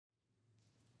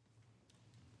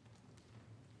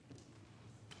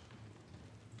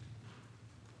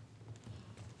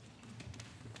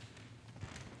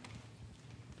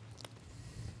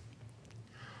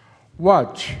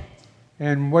Watch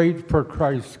and wait for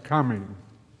Christ's coming.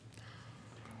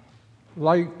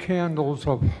 Light candles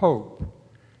of hope,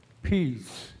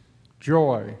 peace,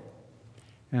 joy,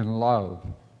 and love,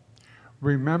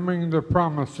 remembering the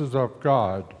promises of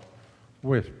God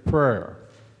with prayer.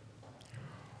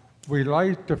 We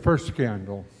light the first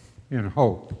candle in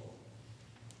hope.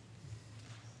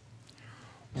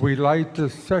 We light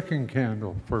the second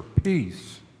candle for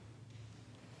peace.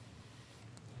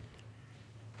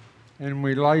 And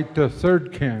we light the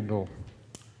third candle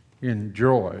in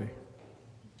joy.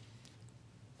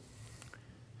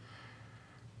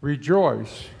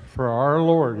 Rejoice, for our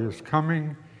Lord is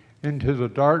coming into the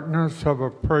darkness of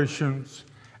oppression's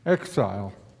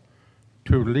exile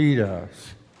to lead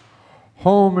us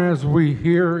home, as we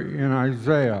hear in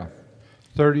Isaiah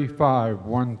 35,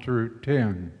 1 through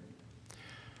 10.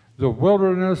 The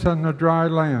wilderness and the dry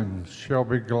land shall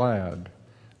be glad.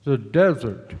 The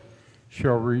desert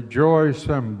shall rejoice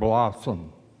and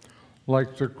blossom.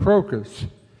 Like the crocus,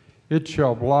 it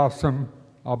shall blossom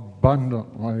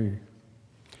abundantly,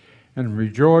 and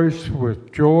rejoice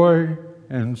with joy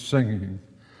and singing.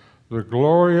 The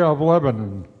glory of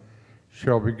Lebanon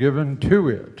shall be given to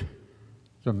it,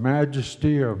 the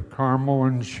majesty of Carmel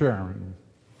and Sharon.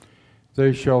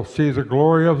 They shall see the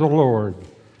glory of the Lord,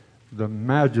 the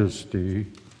majesty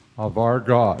of our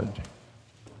God.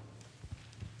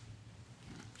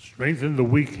 Strengthen the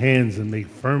weak hands and make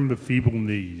firm the feeble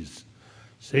knees.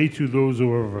 Say to those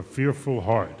who are of a fearful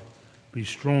heart, be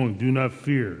strong, do not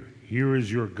fear. Here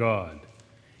is your God.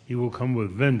 He will come with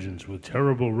vengeance, with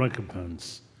terrible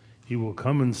recompense. He will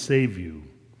come and save you.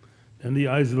 Then the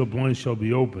eyes of the blind shall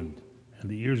be opened, and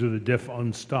the ears of the deaf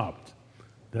unstopped.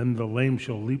 Then the lame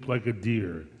shall leap like a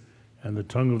deer, and the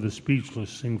tongue of the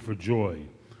speechless sing for joy.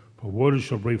 For waters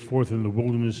shall break forth in the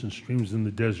wilderness and streams in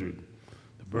the desert.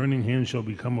 The burning hand shall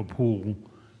become a pool,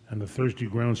 and the thirsty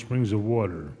ground springs of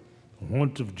water. The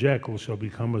haunt of jackals shall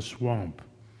become a swamp.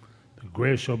 The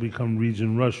grass shall become reeds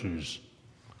and rushes.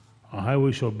 A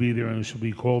highway shall be there, and it shall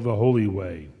be called the Holy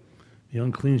Way. The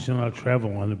unclean shall not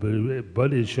travel on it,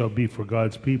 but it shall be for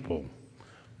God's people.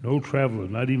 No traveler,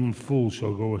 not even fool,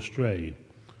 shall go astray.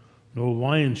 No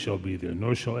lion shall be there,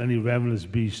 nor shall any ravenous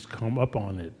beast come up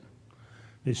on it.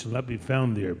 They shall not be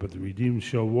found there, but the redeemed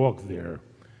shall walk there.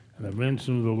 And the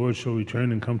ransom of the Lord shall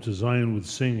return and come to Zion with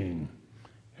singing.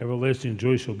 Everlasting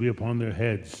joy shall be upon their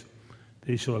heads.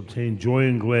 They shall obtain joy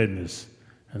and gladness,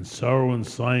 and sorrow and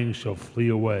sighing shall flee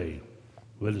away.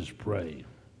 Let us pray.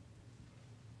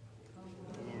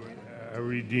 Lord, our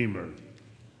Redeemer,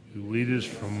 you lead us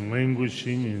from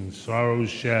languishing in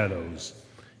sorrow's shadows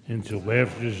into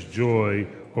laughter's joy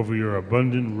over your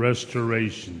abundant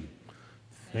restoration.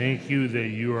 Thank you that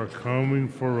you are coming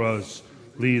for us.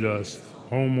 Lead us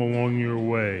home along your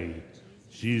way.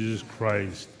 Jesus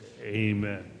Christ,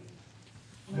 amen.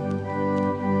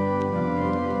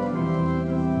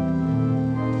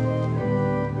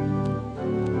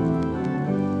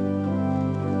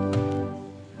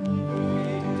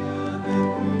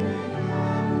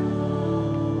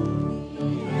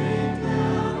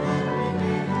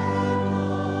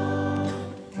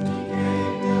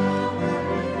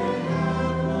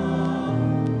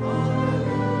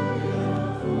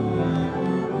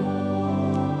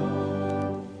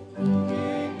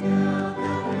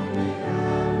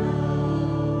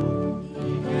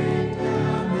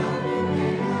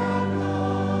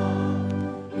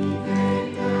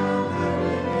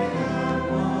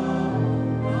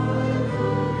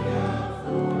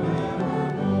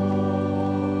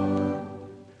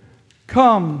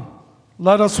 Come,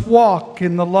 let us walk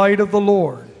in the light of the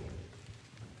Lord.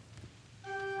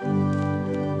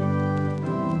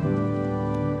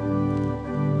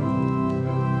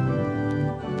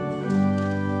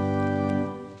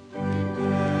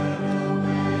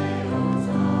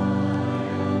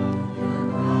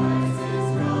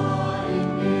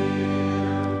 Come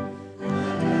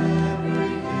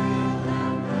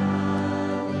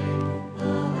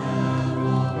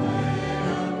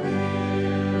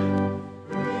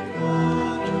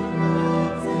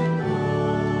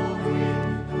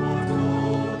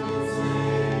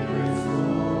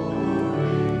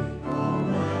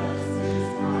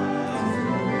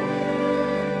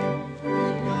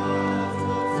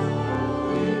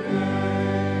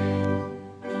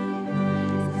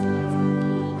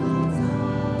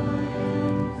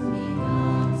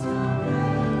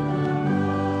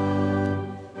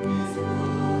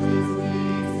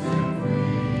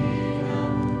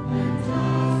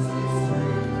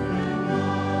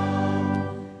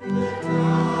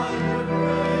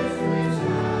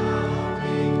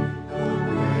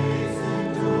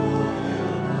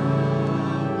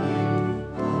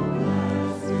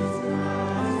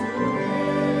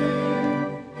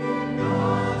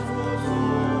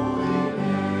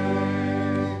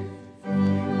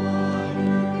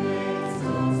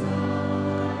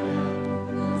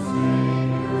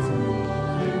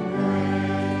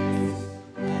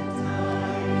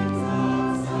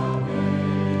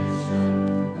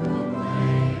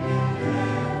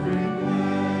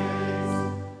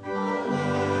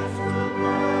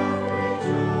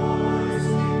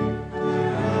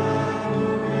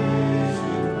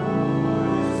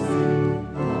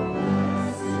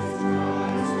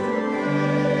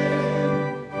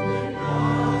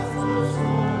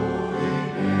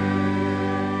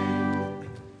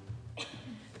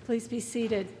Please be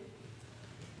seated.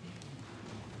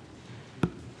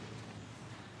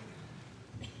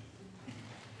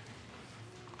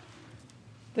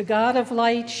 The God of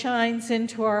light shines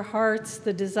into our hearts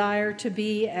the desire to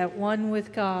be at one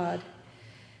with God.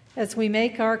 As we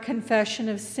make our confession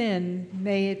of sin,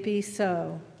 may it be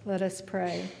so. Let us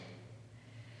pray.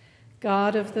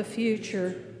 God of the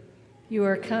future, you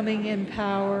are coming in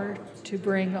power to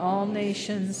bring all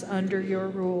nations under your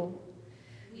rule.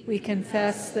 We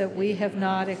confess that we have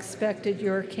not expected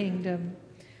your kingdom,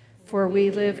 for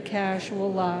we live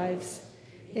casual lives,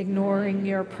 ignoring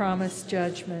your promised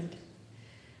judgment.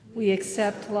 We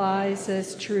accept lies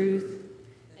as truth,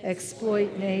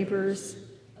 exploit neighbors,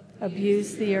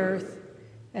 abuse the earth,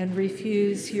 and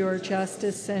refuse your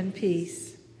justice and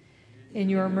peace. In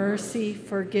your mercy,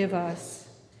 forgive us.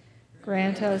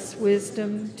 Grant us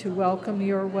wisdom to welcome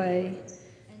your way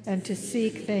and to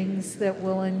seek things that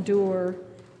will endure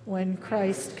when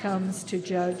Christ comes to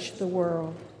judge the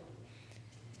world.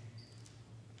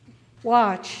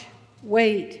 Watch,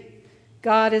 wait.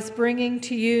 God is bringing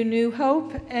to you new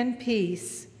hope and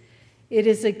peace. It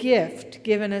is a gift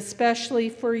given especially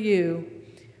for you,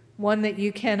 one that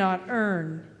you cannot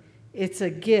earn. It's a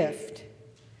gift.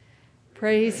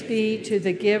 Praise be to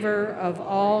the giver of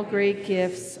all great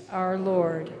gifts, our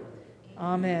Lord.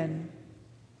 Amen.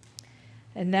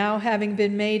 And now, having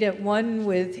been made at one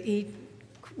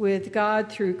with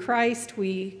God through Christ,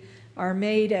 we are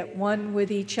made at one with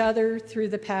each other through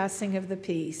the passing of the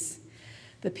peace.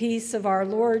 The peace of our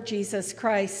Lord Jesus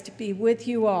Christ be with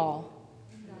you all.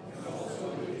 And also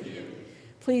with you.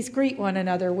 Please greet one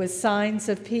another with signs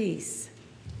of peace.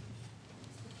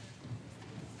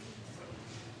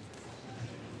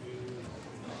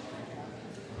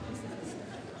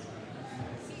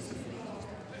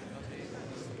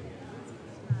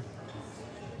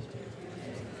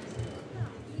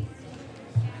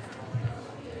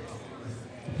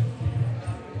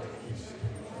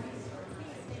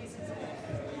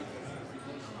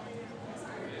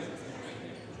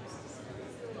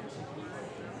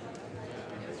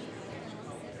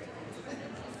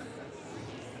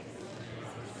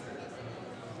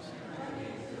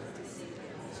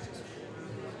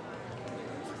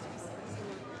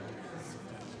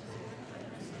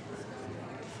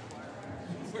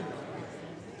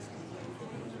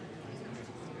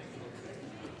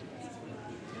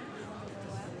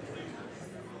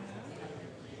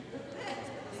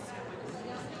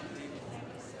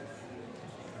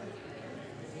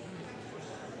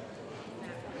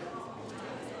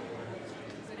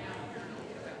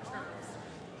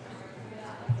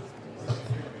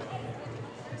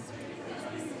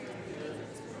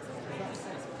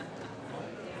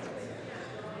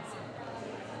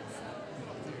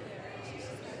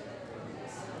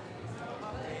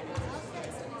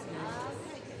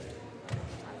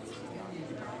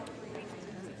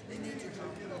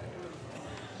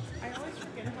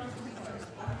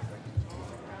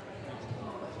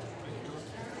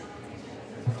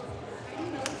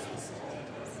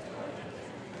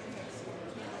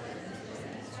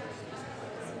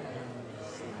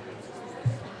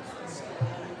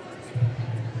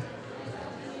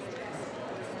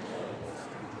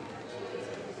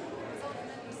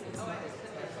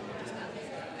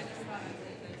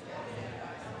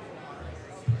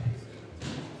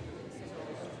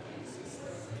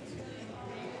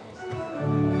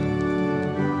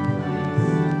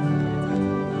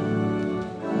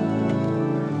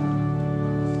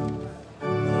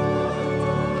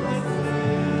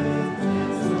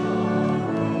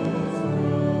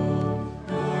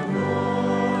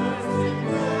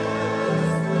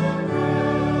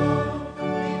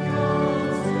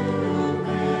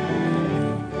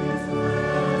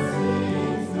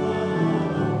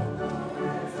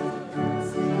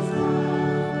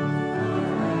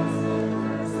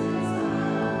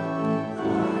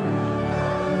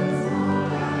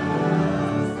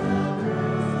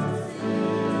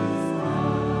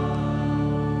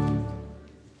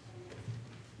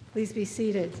 Please be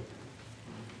seated.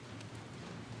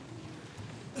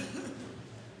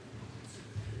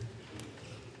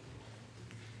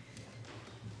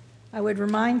 I would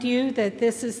remind you that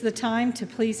this is the time to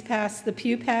please pass the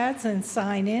pew pads and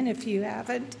sign in if you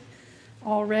haven't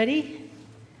already.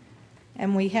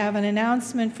 And we have an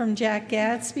announcement from Jack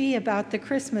Gadsby about the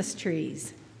Christmas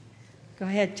trees. Go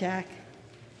ahead, Jack.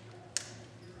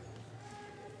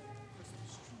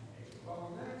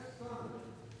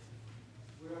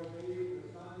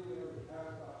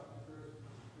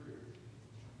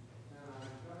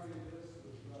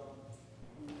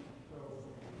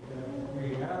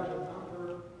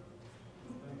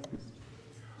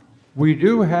 We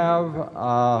do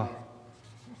have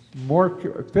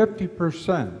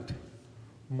 50%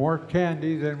 more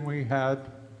candy than we had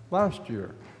last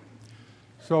year.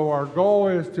 So our goal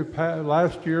is to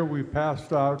last year we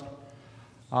passed out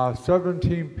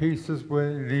 17 pieces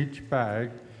in each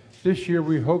bag. This year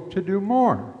we hope to do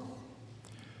more.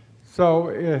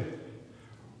 So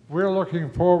we're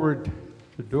looking forward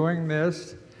to doing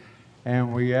this,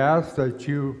 and we ask that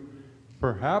you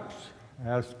perhaps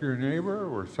ask your neighbor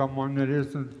or someone that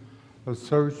isn't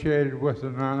associated with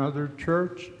another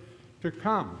church to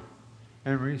come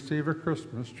and receive a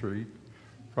Christmas treat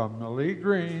from the Lee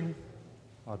Green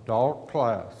adult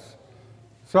class.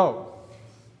 So,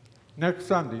 next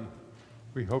Sunday,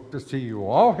 we hope to see you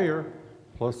all here,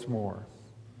 plus more.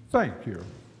 Thank you.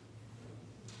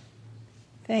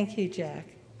 Thank you, Jack.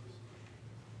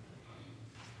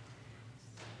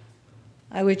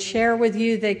 I would share with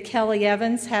you that Kelly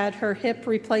Evans had her hip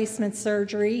replacement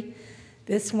surgery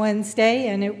this Wednesday,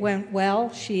 and it went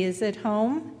well. She is at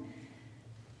home,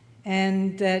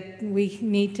 and that we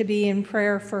need to be in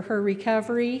prayer for her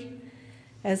recovery,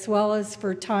 as well as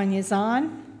for Tanya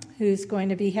Zahn, who's going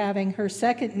to be having her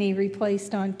second knee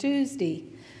replaced on Tuesday.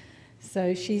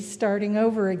 So she's starting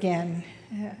over again.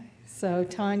 So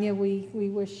Tanya, we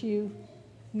wish you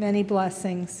many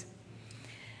blessings.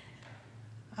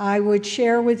 I would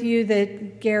share with you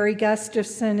that Gary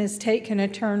Gustafson has taken a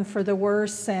turn for the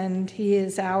worse, and he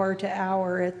is hour to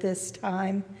hour at this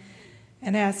time,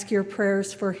 and ask your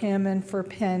prayers for him and for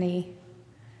Penny.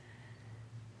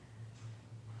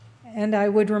 And I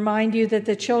would remind you that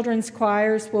the children's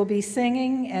choirs will be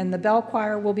singing and the bell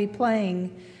choir will be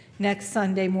playing next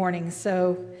Sunday morning.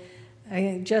 So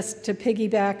just to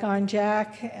piggyback on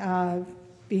Jack,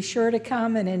 be sure to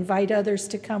come and invite others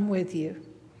to come with you.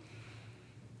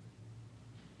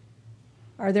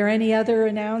 Are there any other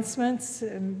announcements,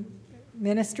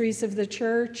 ministries of the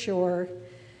church, or?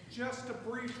 Just a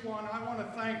brief one. I want to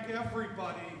thank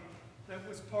everybody that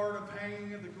was part of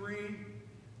Hanging of the Green.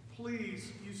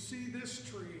 Please, you see this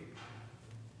tree,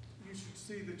 you should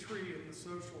see the tree in the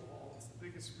social hall. It's the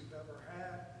biggest we've ever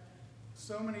had.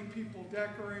 So many people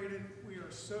decorated. We are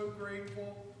so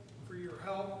grateful for your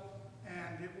help,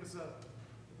 and it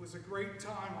was a great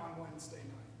time on Wednesday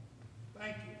night.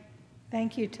 Thank you.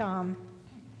 Thank you, Tom.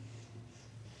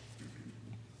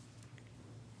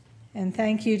 And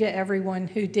thank you to everyone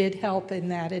who did help in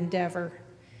that endeavor.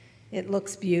 It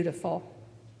looks beautiful.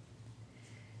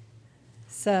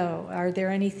 So, are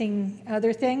there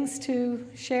other things to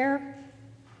share?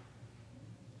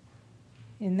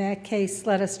 In that case,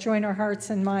 let us join our hearts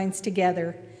and minds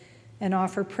together and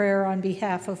offer prayer on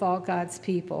behalf of all God's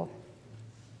people.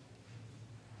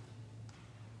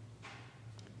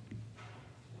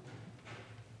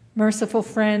 Merciful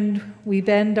friend, we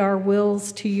bend our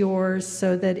wills to yours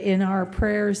so that in our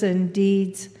prayers and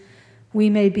deeds we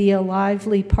may be a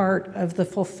lively part of the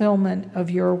fulfillment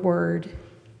of your word.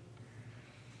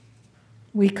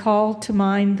 We call to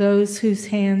mind those whose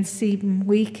hands seem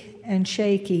weak and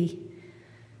shaky,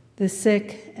 the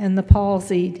sick and the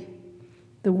palsied,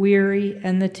 the weary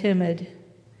and the timid,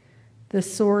 the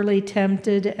sorely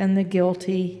tempted and the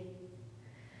guilty.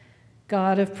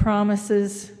 God of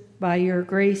promises, by your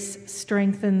grace,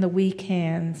 strengthen the weak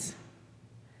hands.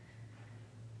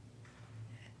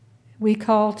 We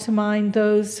call to mind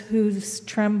those whose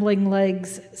trembling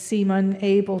legs seem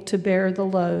unable to bear the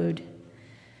load,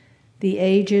 the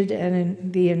aged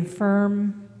and the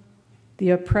infirm, the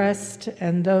oppressed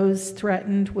and those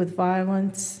threatened with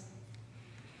violence.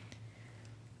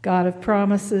 God of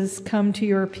promises, come to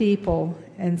your people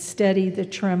and steady the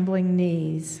trembling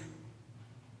knees.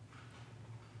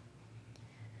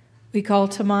 We call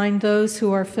to mind those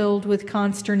who are filled with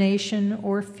consternation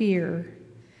or fear,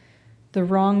 the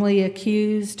wrongly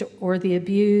accused or the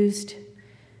abused,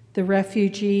 the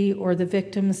refugee or the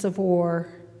victims of war.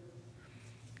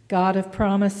 God of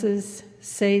promises,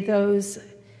 save those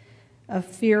of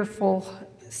fearful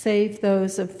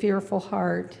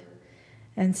heart,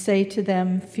 and say to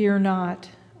them, fear not,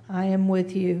 I am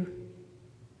with you.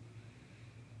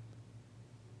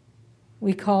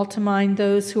 We call to mind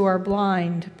those who are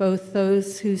blind, both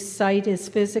those whose sight is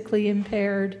physically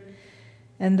impaired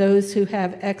and those who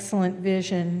have excellent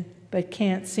vision but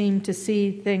can't seem to see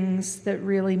things that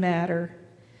really matter.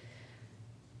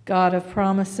 God of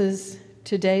promises,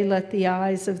 today let the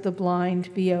eyes of the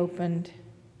blind be opened.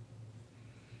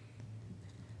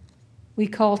 We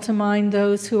call to mind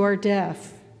those who are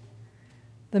deaf,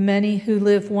 the many who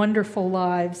live wonderful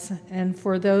lives, and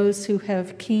for those who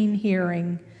have keen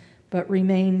hearing but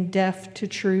remain deaf to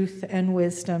truth and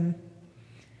wisdom.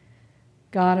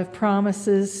 God of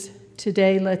promises,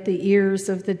 Today let the ears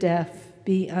of the deaf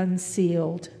be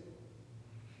unsealed.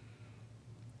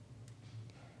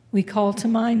 We call to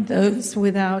mind those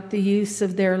without the use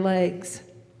of their legs,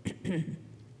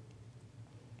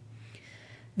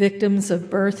 victims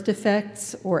of birth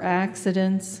defects or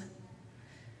accidents,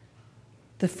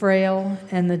 the frail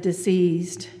and the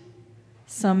diseased,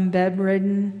 some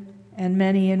bedridden and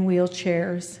many in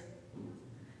wheelchairs.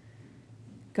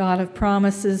 God of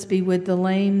promises, be with the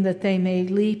lame that they may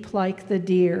leap like the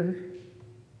deer.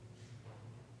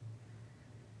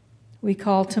 We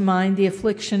call to mind the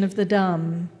affliction of the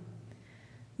dumb,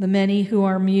 the many who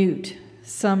are mute,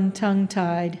 some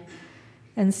tongue-tied,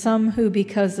 and some who,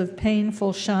 because of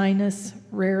painful shyness,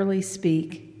 rarely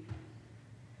speak.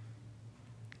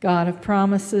 God of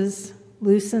promises,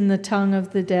 loosen the tongue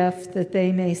of the deaf that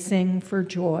they may sing for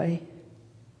joy.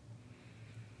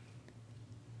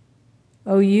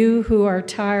 O you who are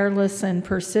tireless and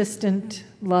persistent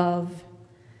love,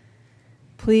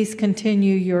 please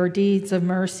continue your deeds of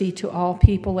mercy to all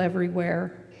people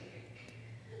everywhere.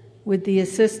 With the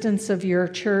assistance of your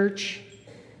church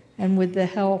and with the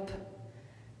help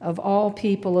of all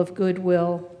people of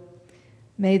goodwill,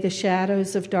 may the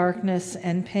shadows of darkness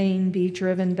and pain be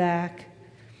driven back,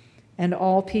 and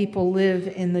all people live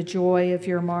in the joy of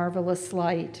your marvelous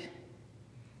light.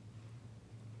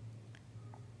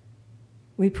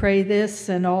 We pray this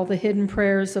and all the hidden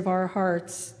prayers of our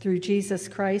hearts through Jesus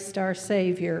Christ, our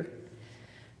Savior,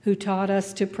 who taught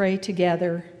us to pray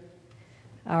together.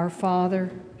 Our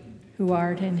Father, who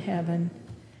art in heaven,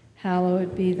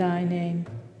 hallowed be thy name.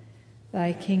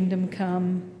 Thy kingdom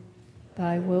come,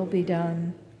 thy will be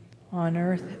done, on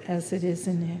earth as it is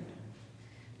in heaven.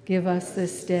 Give us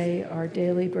this day our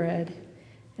daily bread,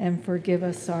 and forgive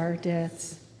us our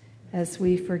debts, as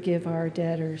we forgive our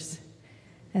debtors.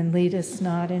 And lead us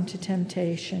not into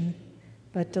temptation,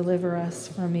 but deliver us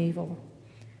from evil.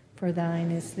 For thine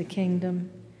is the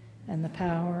kingdom, and the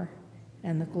power,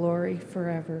 and the glory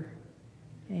forever.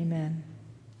 Amen.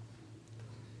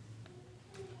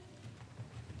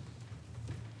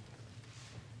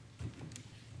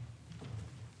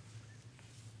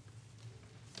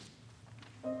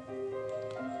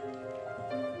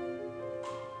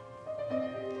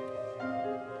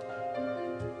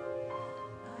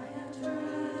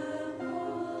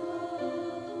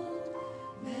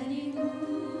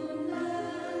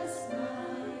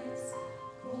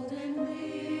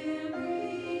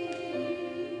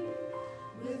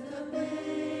 With the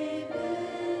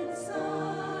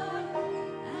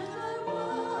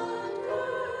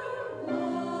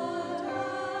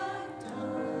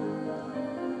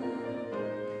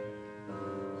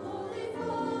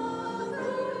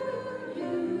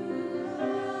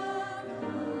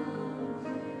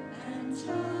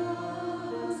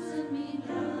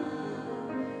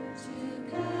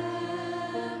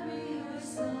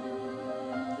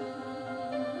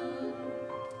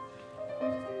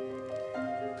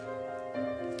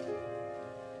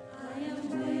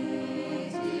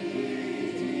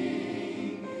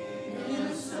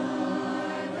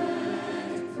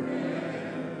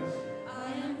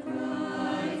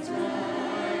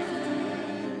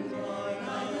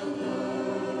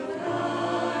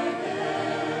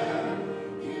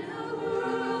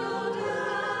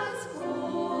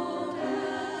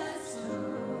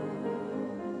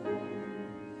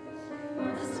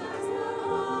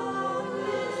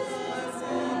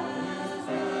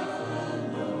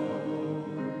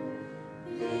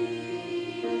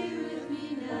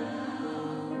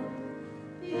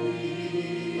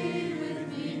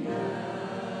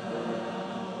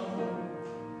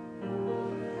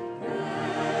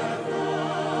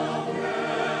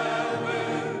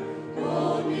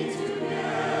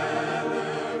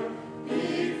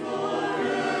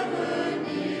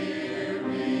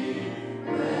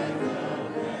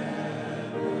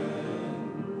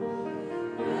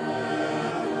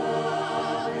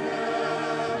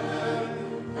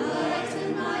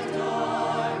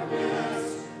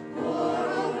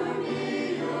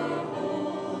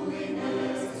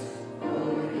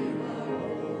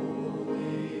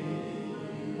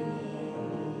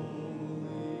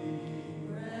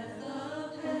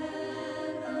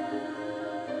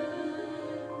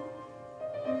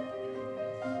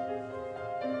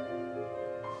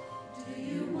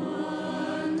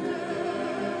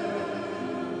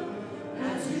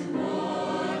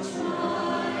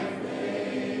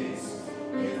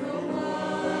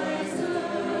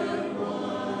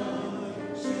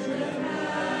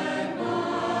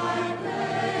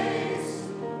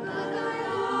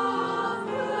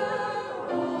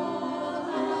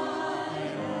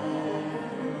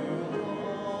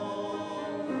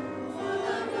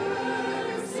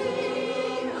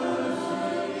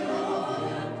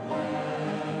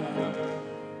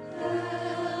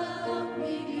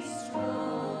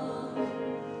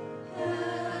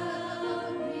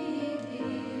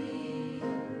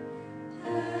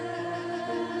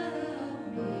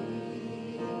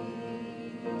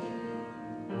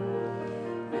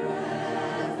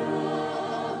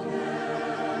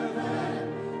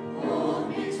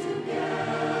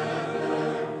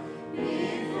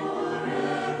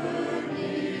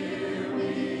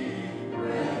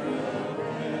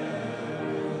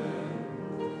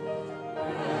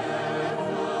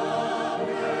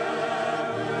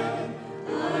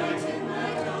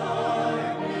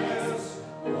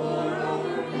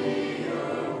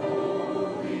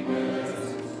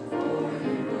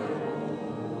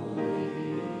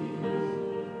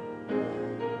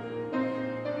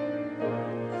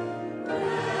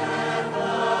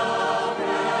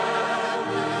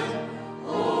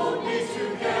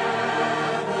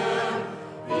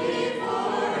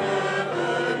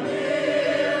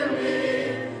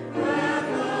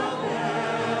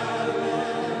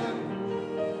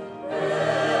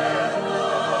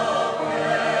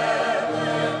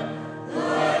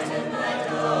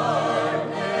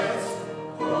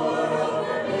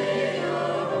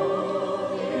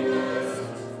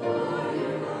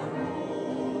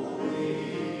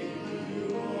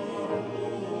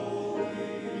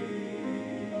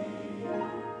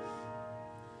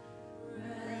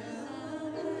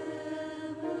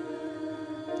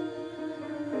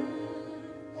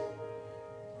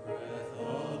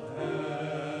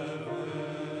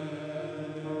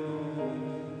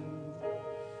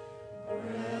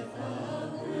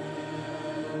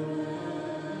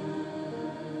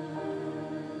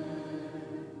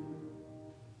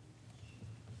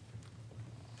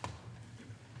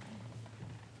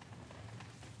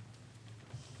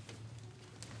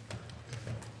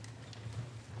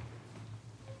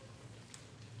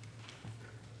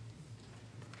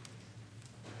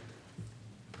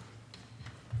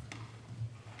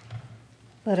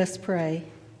Let us pray.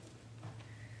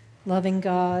 Loving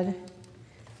God,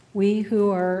 we who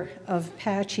are of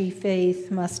patchy faith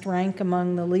must rank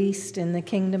among the least in the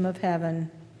kingdom of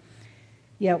heaven.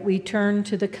 Yet we turn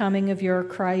to the coming of your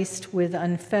Christ with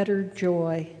unfettered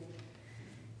joy.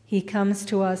 He comes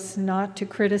to us not to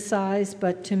criticize,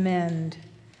 but to mend,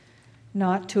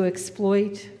 not to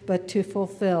exploit, but to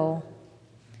fulfill.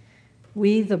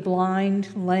 We, the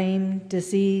blind, lame,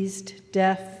 diseased,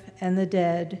 deaf, and the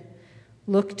dead,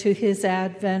 look to his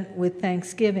advent with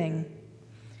thanksgiving.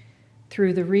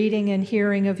 Through the reading and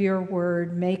hearing of your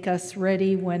word, make us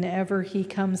ready whenever he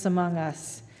comes among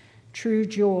us. True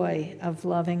joy of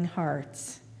loving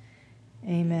hearts.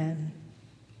 Amen.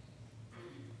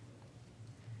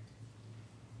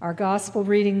 Our gospel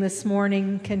reading this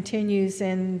morning continues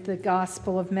in the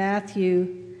Gospel of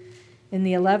Matthew in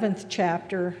the 11th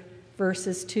chapter,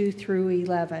 verses 2 through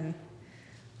 11.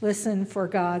 Listen for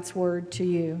God's word to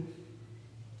you.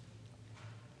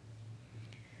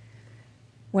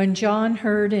 When John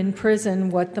heard in prison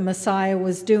what the Messiah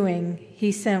was doing,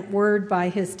 he sent word by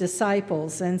his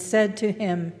disciples and said to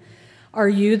him, "Are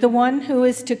you the one who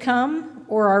is to come,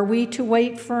 or are we to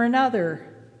wait for another?"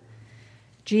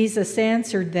 Jesus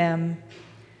answered them,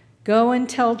 "Go and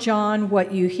tell John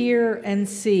what you hear and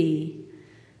see.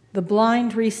 The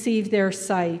blind receive their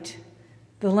sight,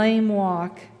 the lame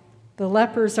walk, the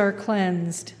lepers are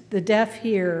cleansed, the deaf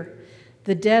hear,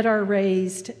 the dead are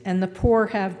raised, and the poor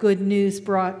have good news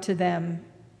brought to them.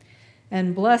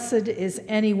 And blessed is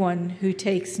anyone who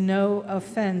takes no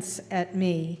offense at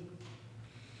me."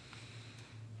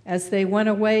 As they went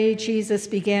away, Jesus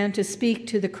began to speak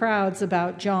to the crowds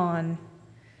about John.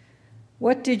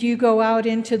 "What did you go out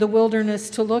into the wilderness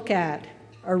to look at?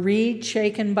 A reed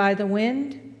shaken by the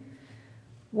wind?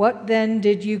 What then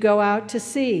did you go out to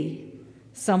see?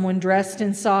 Someone dressed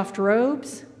in soft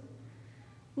robes?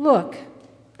 Look,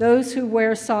 those who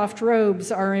wear soft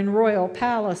robes are in royal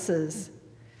palaces.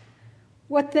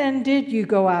 What then did you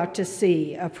go out to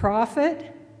see? A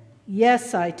prophet?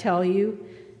 Yes, I tell you,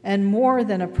 and more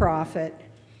than a prophet.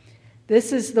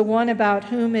 This is the one about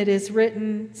whom it is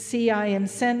written, 'See, I am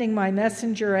sending my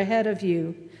messenger ahead of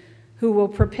you, who will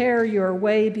prepare your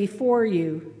way before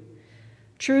you.'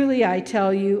 Truly, I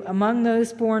tell you, among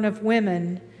those born of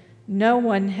women, no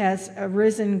one has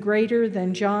arisen greater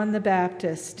than John the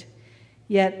Baptist.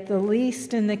 Yet the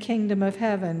least in the kingdom of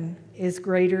heaven is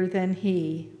greater than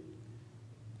he."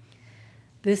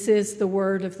 This is the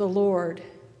word of the Lord.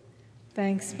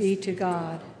 Thanks be to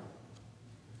God.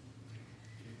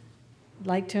 I'd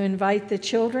like to invite the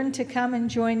children to come and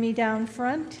join me down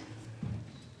front.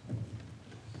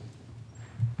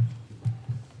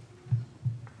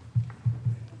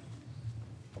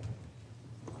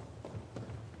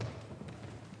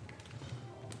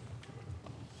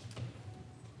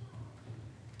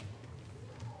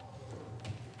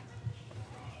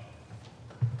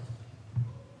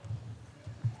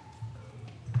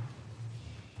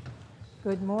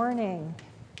 Good morning.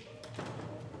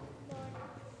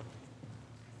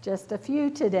 Just a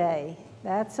few today.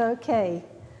 That's okay.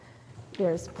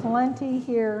 There's plenty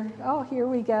here. Oh, here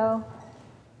we go.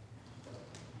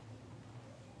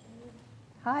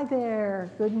 Hi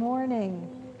there. Good morning.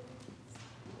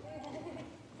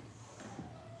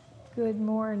 Good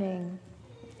morning.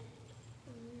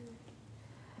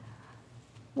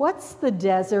 What's the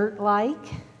desert like?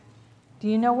 Do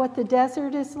you know what the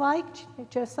desert is like,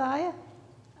 Josiah?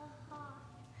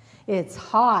 It's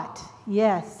hot,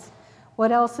 yes.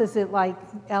 What else is it like,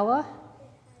 Ella?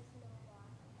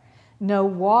 No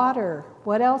water.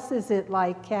 What else is it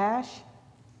like, Cash?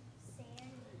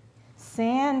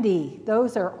 Sandy.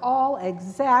 Those are all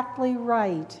exactly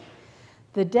right.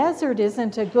 The desert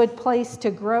isn't a good place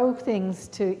to grow things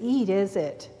to eat, is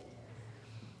it?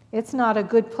 It's not a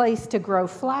good place to grow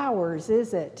flowers,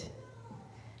 is it?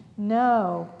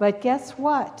 No, but guess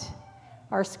what?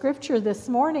 Our scripture this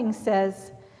morning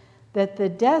says that the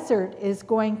desert is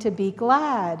going to be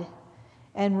glad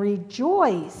and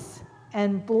rejoice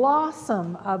and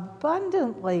blossom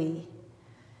abundantly.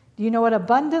 Do you know what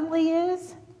abundantly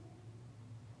is?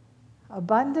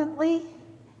 Abundantly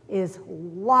is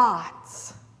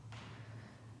lots,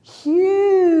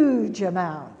 huge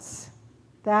amounts.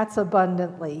 That's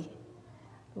abundantly.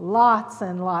 Lots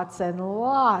and lots and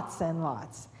lots and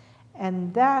lots.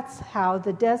 And that's how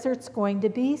the desert's going to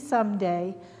be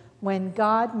someday, when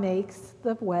God makes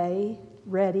the way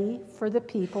ready for the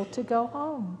people to go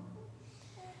home.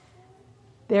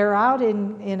 They're out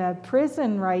in a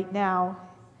prison right now,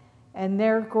 and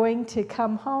they're going to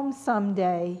come home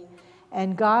someday,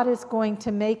 And God is going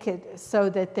to make it so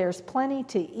that there's plenty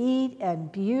to eat and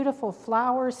beautiful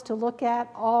flowers to look at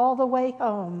all the way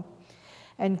home.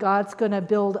 And God's going to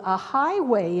build a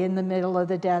highway in the middle of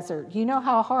the desert. You know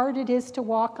how hard it is to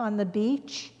walk on the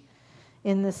beach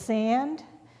in the sand?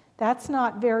 That's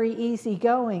not very easy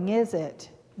going, is it?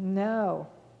 No.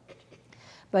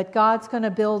 But God's going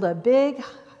to build a big,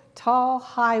 tall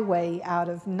highway out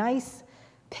of nice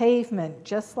pavement,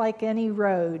 just like any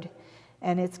road.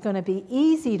 And it's going to be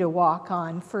easy to walk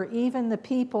on for even the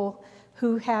people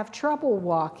who have trouble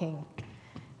walking.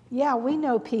 Yeah, we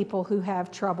know people who have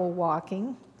trouble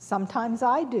walking. Sometimes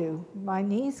I do. My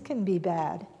knees can be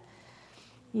bad.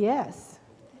 Yes.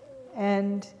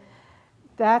 And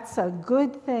that's a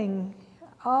good thing.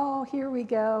 Oh, here we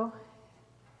go.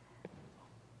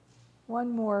 One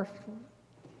more.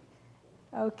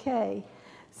 Okay.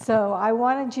 So I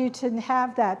wanted you to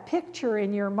have that picture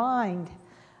in your mind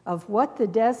of what the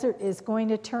desert is going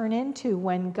to turn into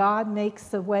when God makes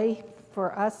the way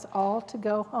for us all to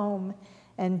go home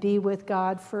and be with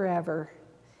God forever.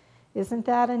 Isn't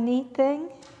that a neat thing?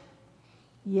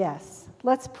 Yes.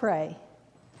 Let's pray.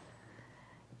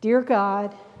 Dear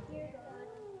God,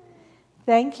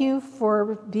 thank you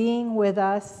for being with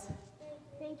us.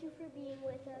 Thank you for being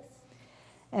with us.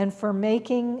 And for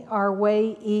making our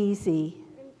way easy.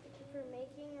 And for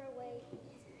making our way easy.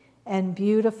 And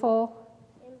beautiful.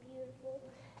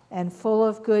 And full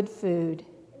of good food.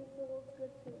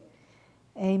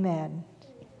 Amen.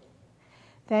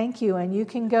 Thank you. And you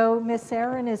can go. Miss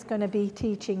Erin is going to be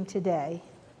teaching today.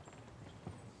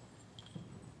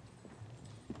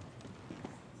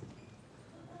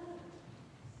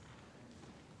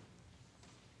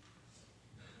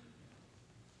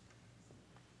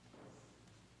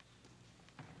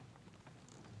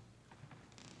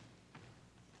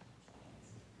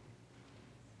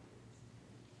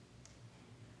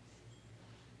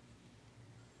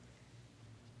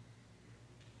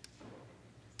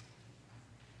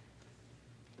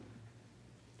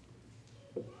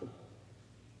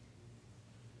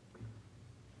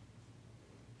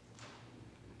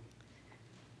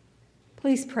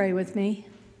 Please pray with me.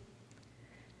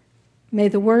 May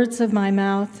the words of my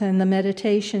mouth and the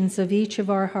meditations of each of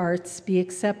our hearts be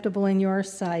acceptable in your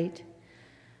sight,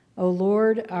 O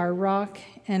Lord, our rock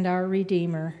and our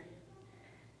Redeemer.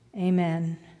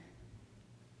 Amen.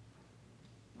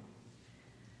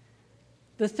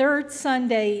 The third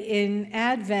Sunday in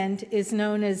Advent is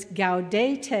known as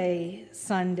Gaudete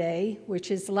Sunday, which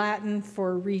is Latin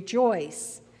for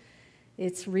rejoice.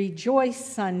 It's Rejoice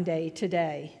Sunday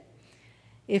today.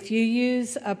 If you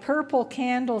use a purple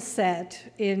candle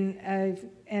set in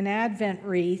an Advent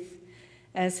wreath,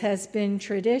 as has been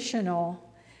traditional,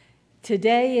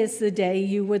 today is the day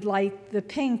you would light the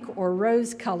pink or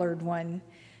rose-colored one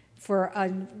for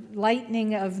a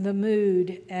lightening of the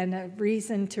mood and a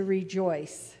reason to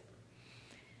rejoice.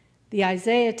 The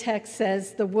Isaiah text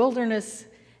says, "The wilderness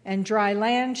and dry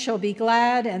land shall be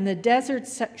glad, and the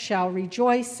deserts shall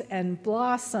rejoice and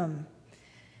blossom."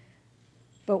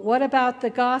 But what about the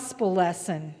gospel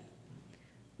lesson?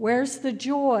 Where's the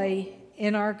joy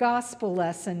in our gospel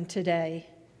lesson today?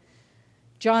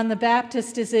 John the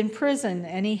Baptist is in prison,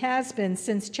 and he has been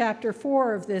since chapter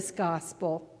 4 of this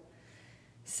gospel.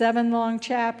 7 long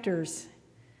chapters.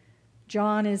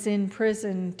 John is in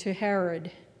prison to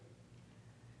Herod.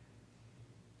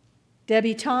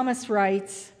 Debbie Thomas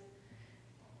writes,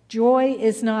 "Joy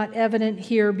is not evident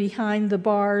here behind the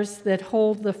bars that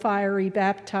hold the fiery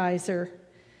baptizer.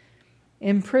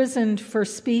 Imprisoned for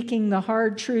speaking the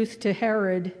hard truth to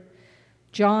Herod,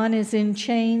 John is in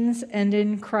chains and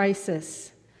in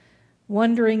crisis,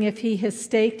 wondering if he has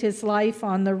staked his life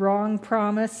on the wrong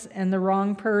promise and the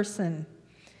wrong person.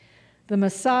 The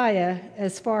Messiah,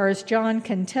 as far as John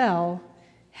can tell,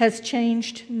 has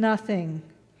changed nothing.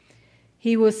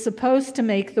 He was supposed to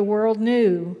make the world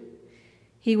new.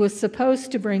 He was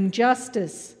supposed to bring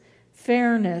justice,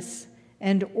 fairness,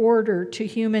 and order to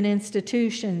human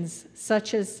institutions,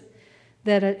 such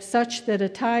that a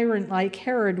tyrant like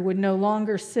Herod would no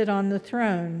longer sit on the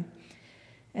throne,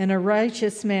 and a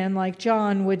righteous man like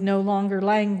John would no longer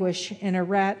languish in a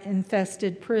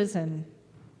rat-infested prison.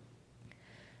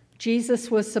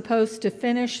 Jesus was supposed to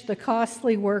finish the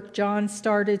costly work John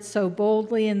started so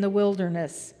boldly in the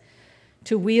wilderness,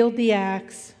 to wield the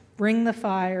axe, bring the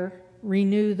fire,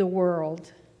 renew the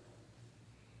world.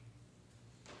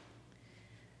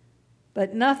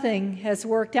 But nothing has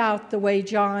worked out the way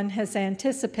John has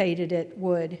anticipated it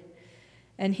would,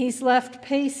 and he's left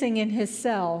pacing in his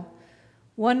cell,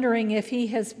 wondering if he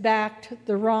has backed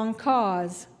the wrong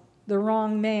cause, the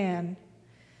wrong man.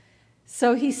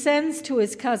 So he sends to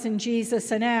his cousin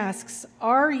Jesus and asks,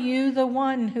 "Are you the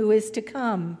one who is to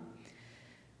come?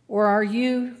 Or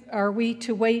are we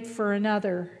to wait for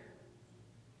another?"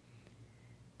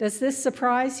 Does this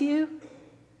surprise you?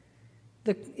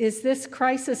 Is this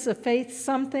crisis of faith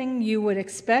something you would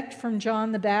expect from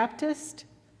John the Baptist?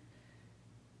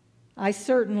 I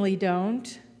certainly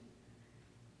don't.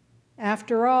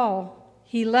 After all,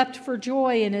 he leapt for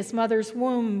joy in his mother's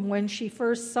womb when she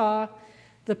first saw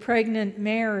the pregnant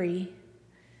Mary.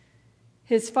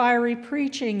 His fiery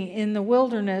preaching in the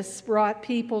wilderness brought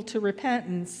people to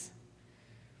repentance.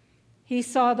 He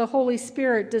saw the Holy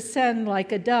Spirit descend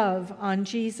like a dove on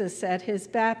Jesus at his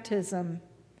baptism.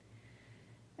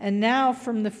 And now,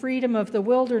 from the freedom of the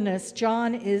wilderness,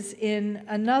 John is in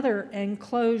another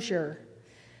enclosure,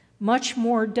 much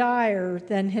more dire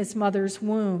than his mother's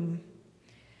womb.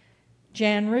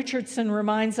 Jan Richardson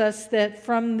reminds us that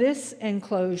from this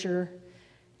enclosure,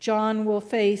 John will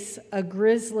face a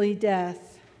grisly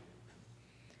death.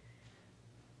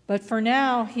 But for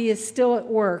now, he is still at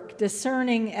work,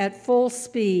 discerning at full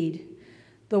speed.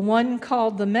 The one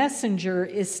called the messenger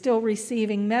is still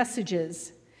receiving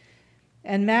messages.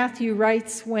 And Matthew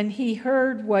writes, when he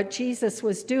heard what Jesus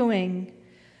was doing,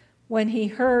 when he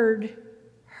heard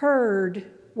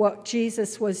what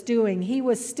Jesus was doing, he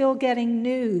was still getting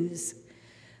news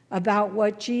about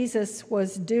what Jesus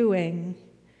was doing.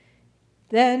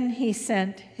 Then he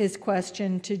sent his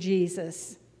question to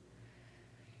Jesus.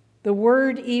 The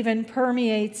word even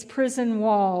permeates prison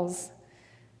walls.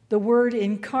 The word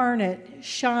incarnate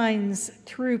shines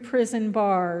through prison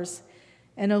bars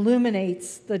and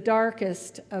illuminates the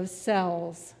darkest of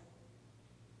cells.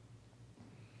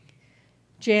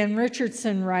 Jan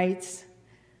Richardson writes,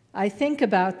 I think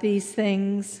about these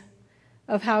things,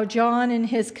 of how John in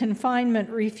his confinement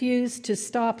refused to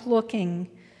stop looking,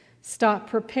 stop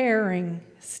preparing,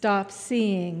 stop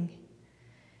seeing.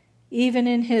 Even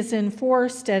in his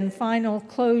enforced and final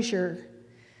closure,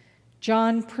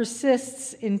 John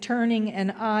persists in turning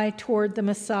an eye toward the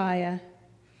Messiah,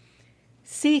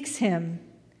 seeks him,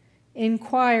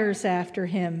 inquires after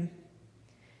him.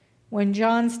 When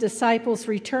John's disciples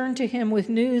return to him with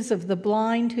news of the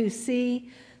blind who see,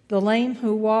 the lame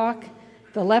who walk,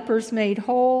 the lepers made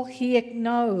whole, he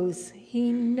knows,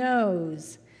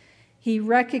 he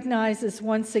recognizes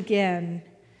once again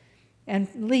and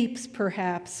leaps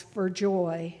perhaps for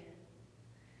joy.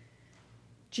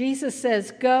 Jesus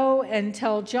says, go and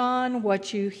tell John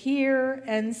what you hear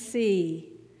and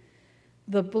see.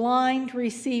 The blind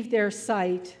receive their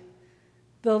sight,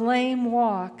 the lame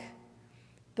walk,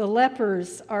 the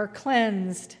lepers are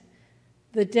cleansed,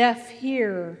 the deaf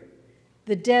hear,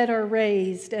 the dead are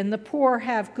raised, and the poor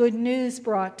have good news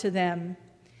brought to them.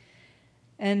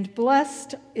 And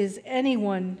blessed is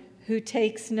anyone who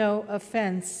takes no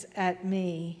offense at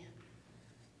me.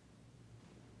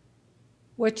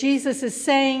 What Jesus is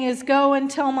saying is, go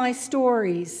and tell my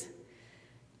stories.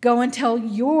 Go and tell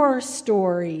your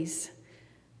stories,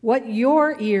 what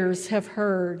your ears have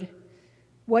heard,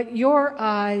 what your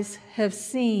eyes have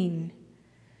seen.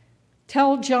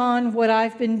 Tell John what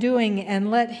I've been doing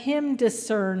and let him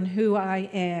discern who I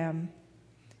am.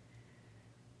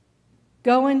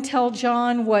 Go and tell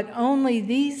John what only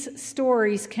these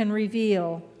stories can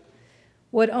reveal,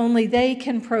 what only they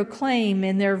can proclaim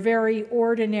in their very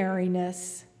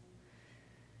ordinariness.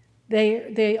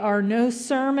 They are no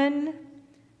sermon,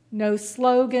 no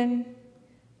slogan,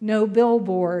 no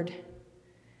billboard.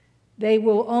 They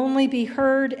will only be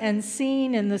heard and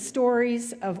seen in the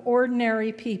stories of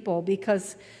ordinary people,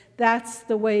 because that's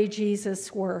the way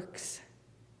Jesus works.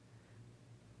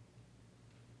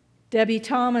 Debbie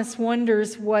Thomas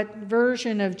wonders what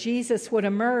version of Jesus would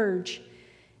emerge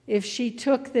if she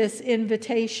took this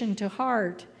invitation to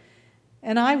heart.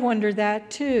 And I wonder that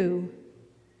too.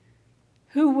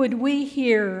 Who would we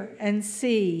hear and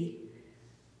see?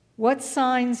 What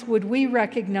signs would we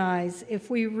recognize if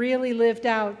we really lived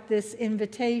out this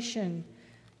invitation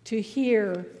to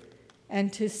hear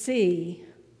and to see?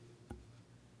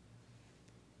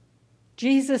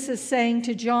 Jesus is saying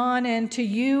to John and to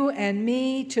you and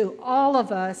me, to all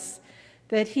of us,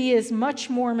 that he is much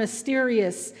more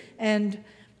mysterious and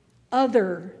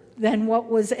other than what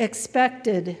was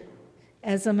expected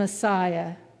as a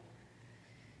Messiah.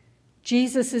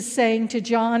 Jesus is saying to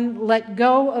John, let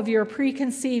go of your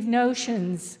preconceived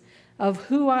notions of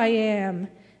who I am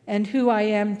and who I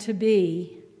am to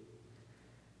be.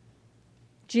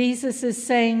 Jesus is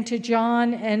saying to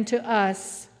John and to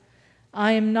us,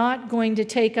 I am not going to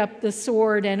take up the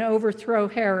sword and overthrow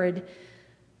Herod.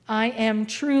 I am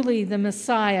truly the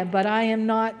Messiah, but I am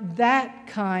not that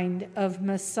kind of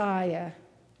Messiah.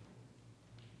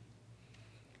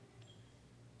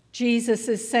 Jesus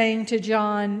is saying to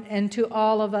John and to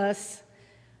all of us,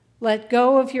 let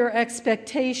go of your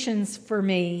expectations for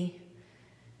me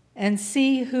and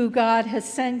see who God has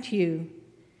sent you.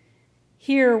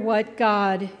 Hear what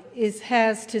God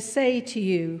has to say to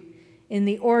you in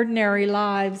the ordinary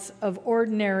lives of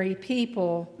ordinary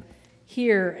people.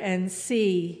 Hear and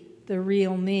see the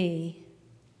real me.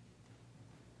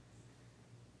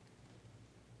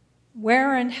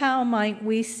 Where and how might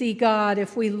we see God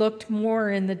if we looked more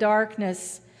in the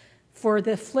darkness for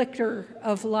the flicker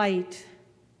of light,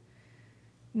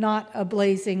 not a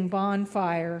blazing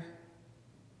bonfire?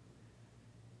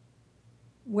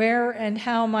 Where and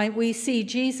how might we see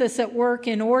Jesus at work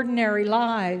in ordinary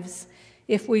lives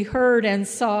if we heard and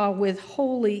saw with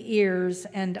holy ears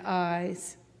and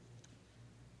eyes?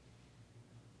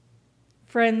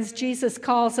 Friends, Jesus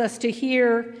calls us to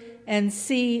hear and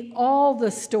see all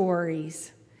the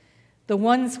stories, the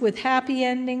ones with happy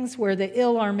endings where the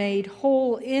ill are made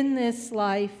whole in this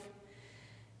life,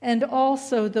 and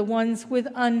also the ones with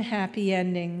unhappy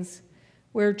endings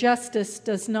where justice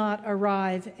does not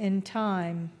arrive in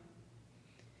time.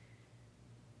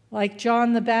 Like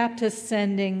John the Baptist's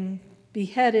ending,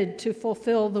 beheaded to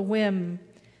fulfill the whim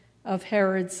of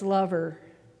Herod's lover.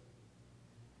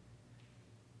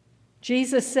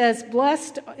 Jesus says,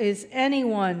 blessed is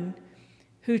anyone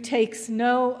who takes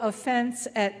no offense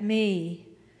at me.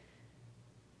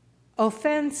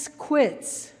 Offense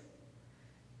quits.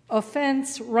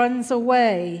 Offense runs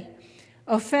away.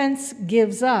 Offense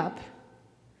gives up.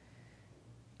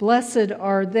 Blessed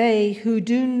are they who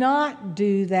do not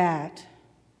do that,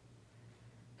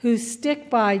 who stick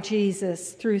by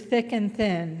Jesus through thick and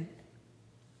thin.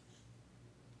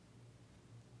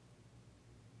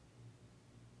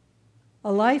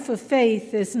 A life of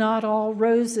faith is not all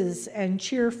roses and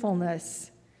cheerfulness.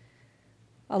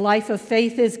 A life of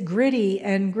faith is gritty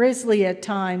and grisly at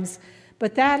times,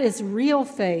 but that is real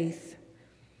faith,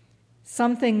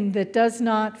 something that does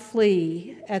not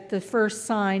flee at the first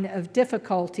sign of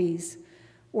difficulties,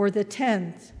 or the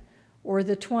 10th, or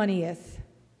the 20th.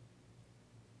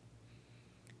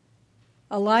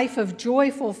 A life of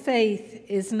joyful faith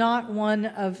is not one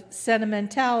of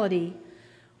sentimentality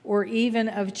or even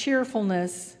of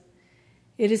cheerfulness.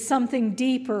 It is something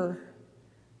deeper,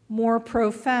 more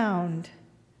profound,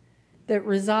 that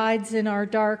resides in our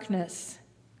darkness.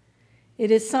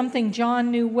 It is something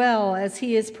John knew well, as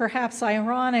he is perhaps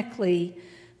ironically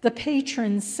the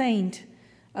patron saint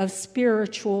of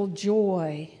spiritual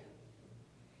joy.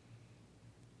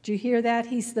 Do you hear that?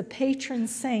 He's the patron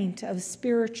saint of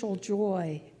spiritual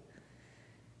joy,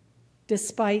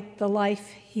 despite the life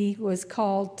he was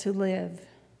called to live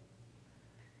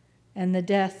and the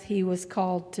death he was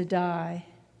called to die.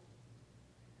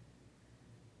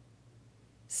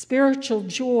 Spiritual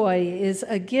joy is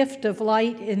a gift of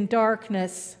light in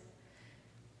darkness,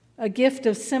 a gift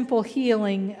of simple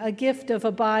healing, a gift of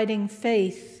abiding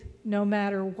faith, no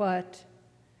matter what.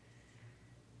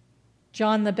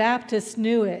 John the Baptist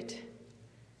knew it,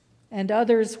 and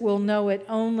others will know it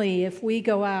only if we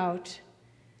go out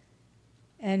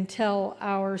and tell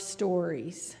our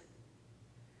stories.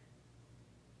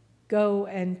 Go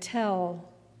and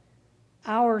tell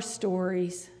our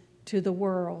stories to the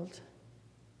world.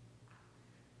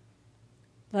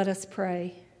 Let us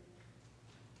pray.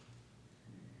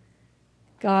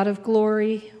 God of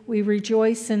glory, we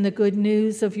rejoice in the good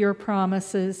news of your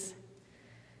promises.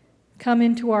 Come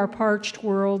into our parched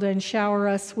world and shower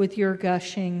us with your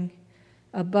gushing,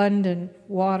 abundant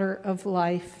water of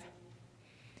life.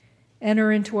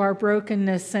 Enter into our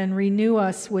brokenness and renew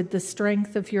us with the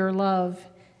strength of your love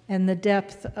and the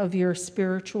depth of your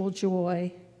spiritual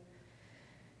joy.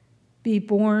 Be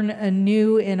born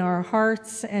anew in our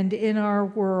hearts and in our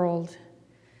world.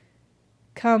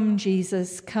 Come,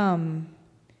 Jesus, come.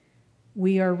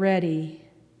 We are ready.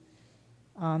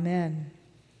 Amen.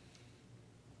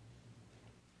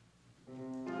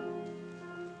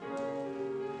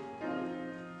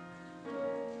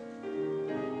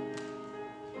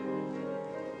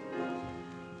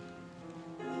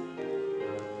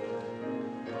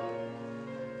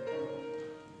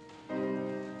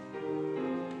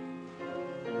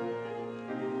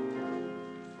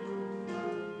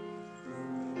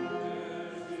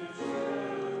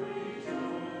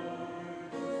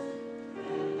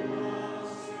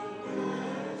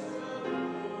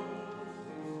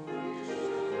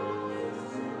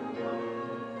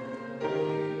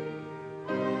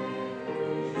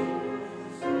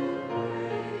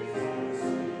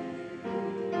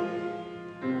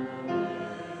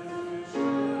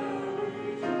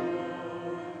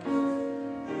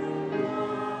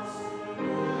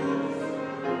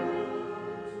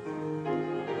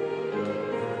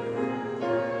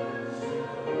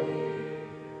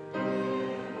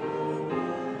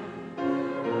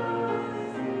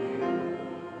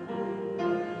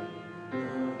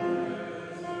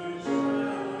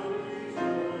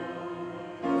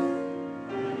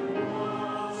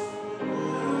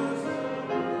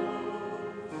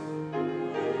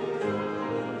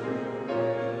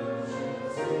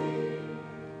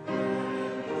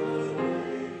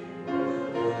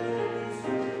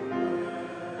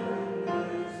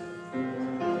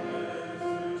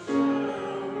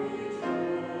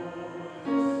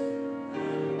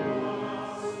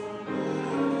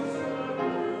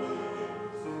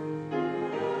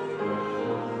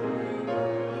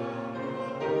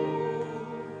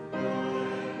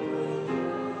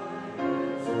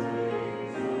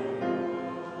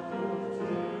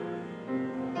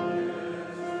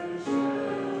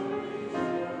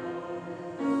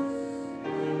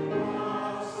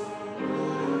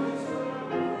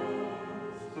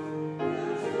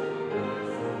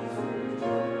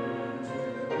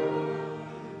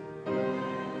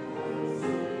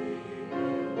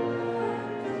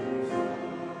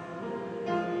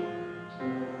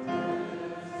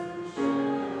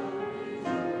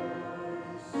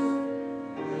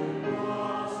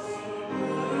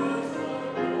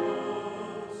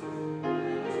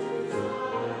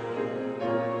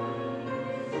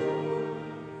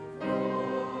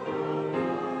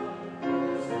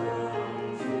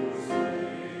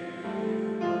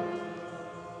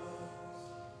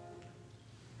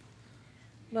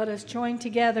 Let us join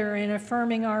together in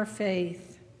affirming our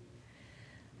faith.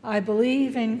 I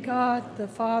believe in God, the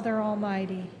Father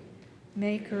Almighty,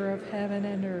 maker of heaven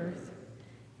and earth,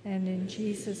 and in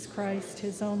Jesus Christ,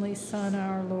 his only Son,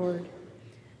 our Lord,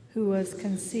 who was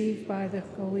conceived by the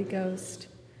Holy Ghost,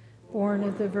 born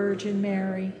of the Virgin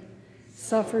Mary,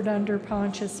 suffered under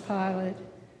Pontius Pilate,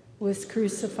 was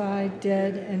crucified,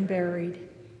 dead, and buried.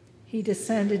 He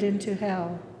descended into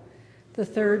hell. The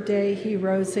third day he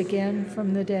rose again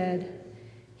from the dead.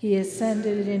 He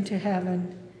ascended into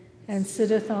heaven and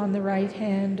sitteth on the right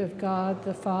hand of God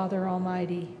the Father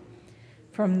Almighty.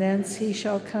 From thence he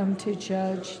shall come to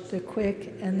judge the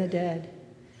quick and the dead.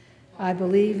 I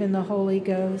believe in the Holy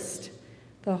Ghost,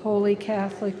 the Holy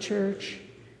Catholic Church,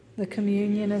 the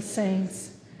communion of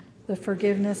saints, the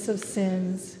forgiveness of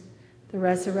sins, the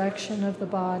resurrection of the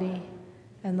body,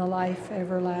 and the life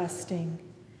everlasting.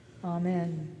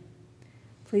 Amen.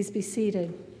 Please be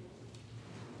seated.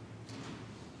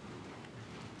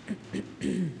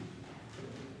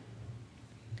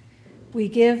 We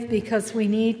give because we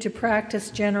need to practice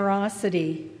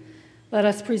generosity. Let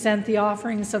us present the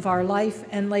offerings of our life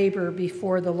and labor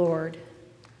before the Lord.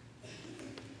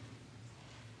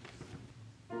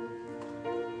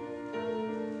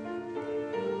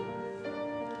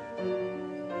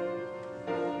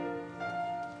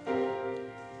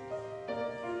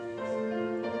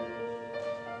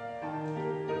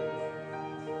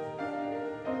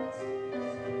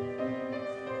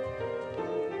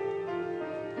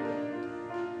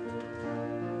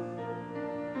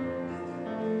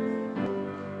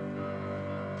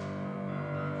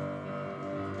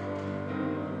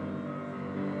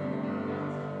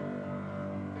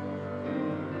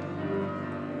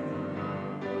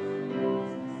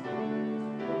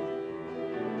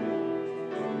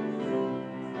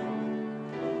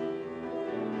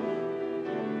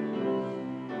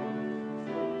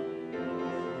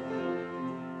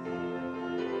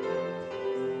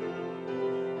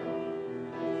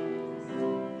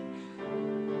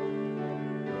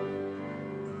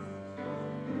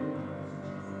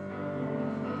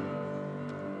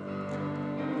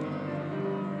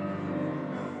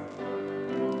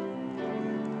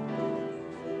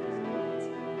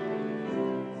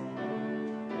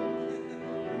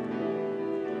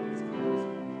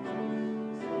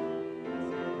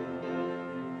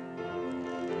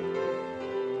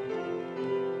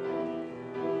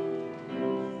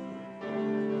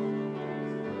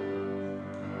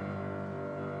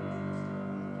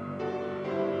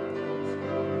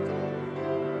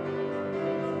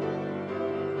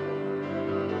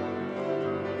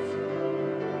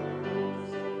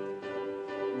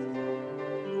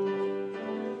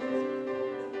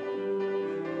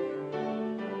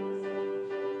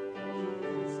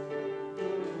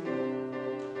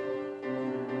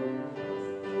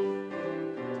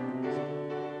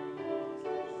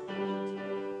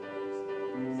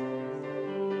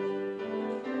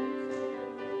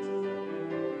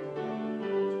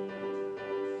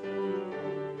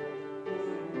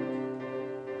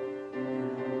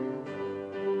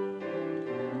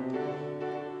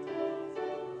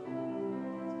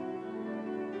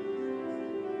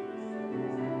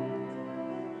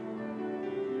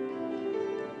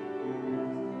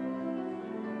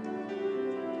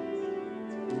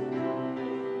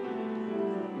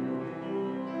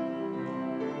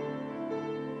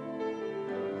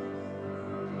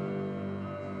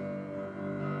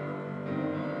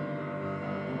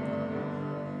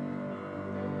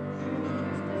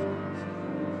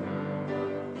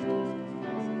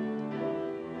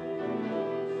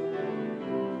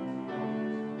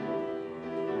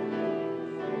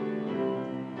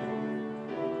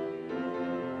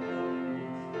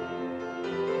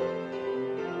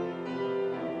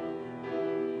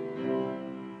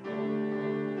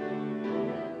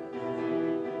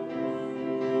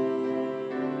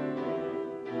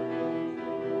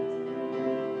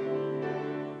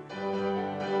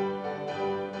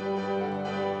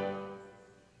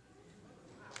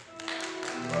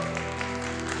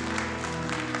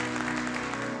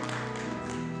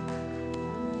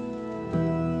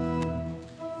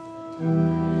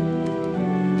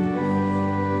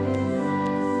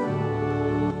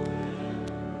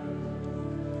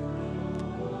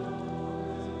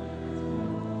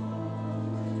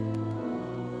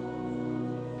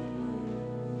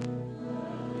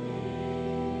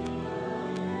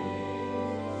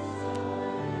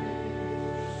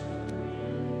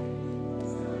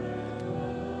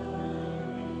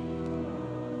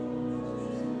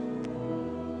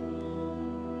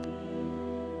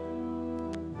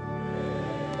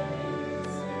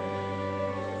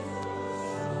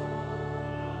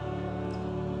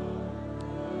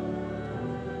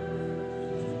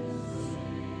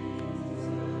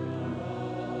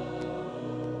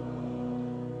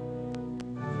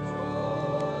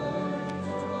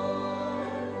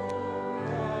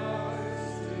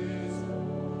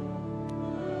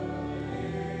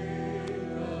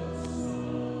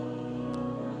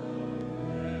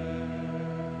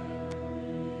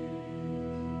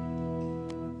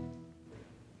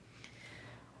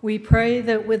 We pray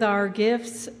that with our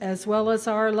gifts as well as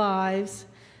our lives,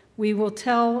 we will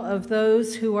tell of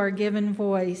those who are given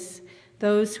voice,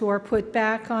 those who are put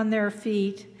back on their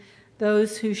feet,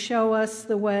 those who show us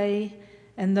the way,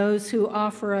 and those who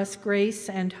offer us grace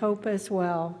and hope as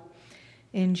well.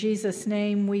 In Jesus'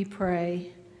 name we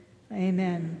pray.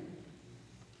 Amen.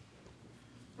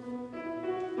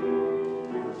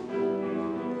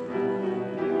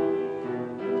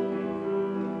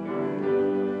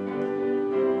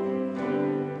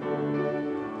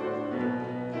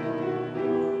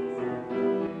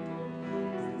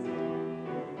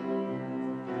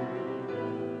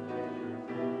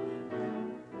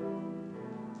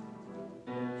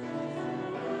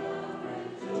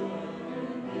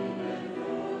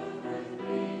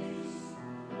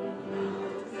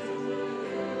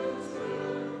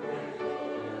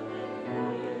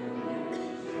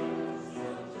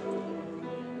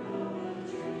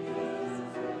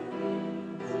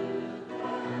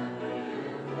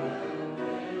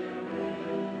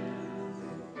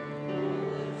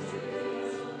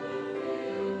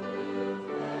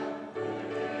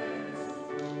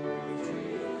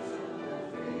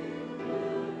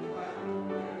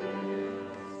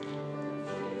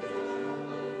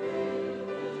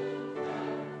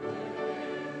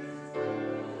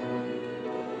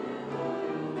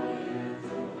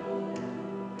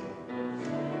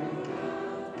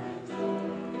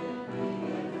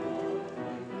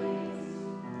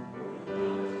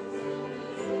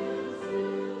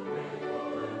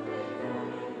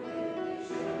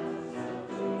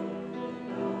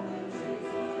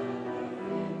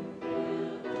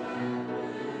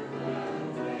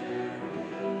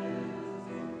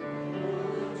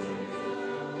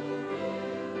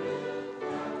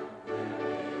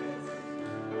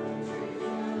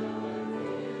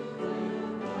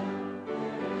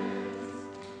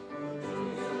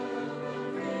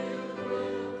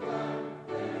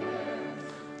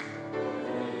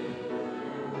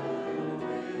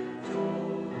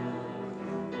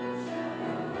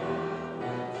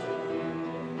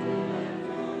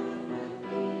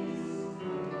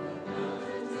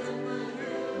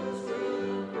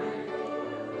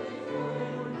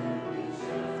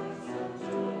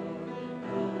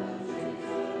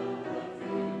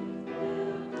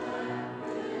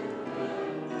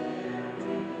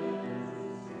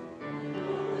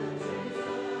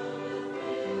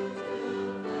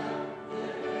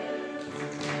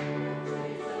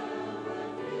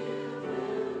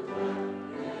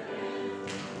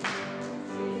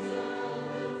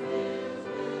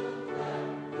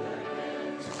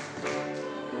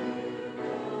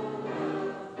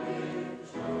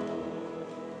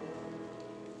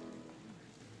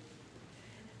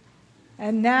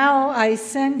 And now I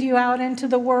send you out into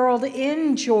the world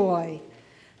in joy,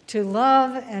 to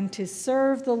love and to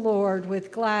serve the Lord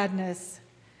with gladness,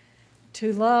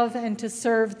 to love and to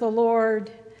serve the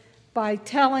Lord by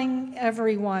telling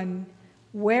everyone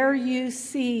where you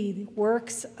see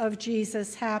works of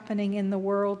Jesus happening in the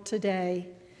world today,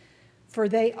 for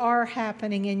they are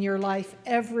happening in your life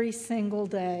every single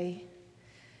day.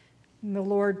 And the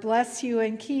Lord bless you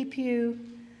and keep you.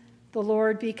 The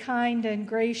Lord be kind and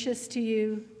gracious to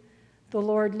you. The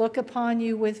Lord look upon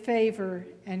you with favor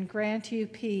and grant you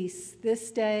peace this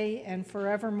day and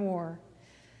forevermore.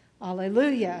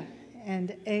 Alleluia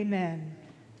and amen.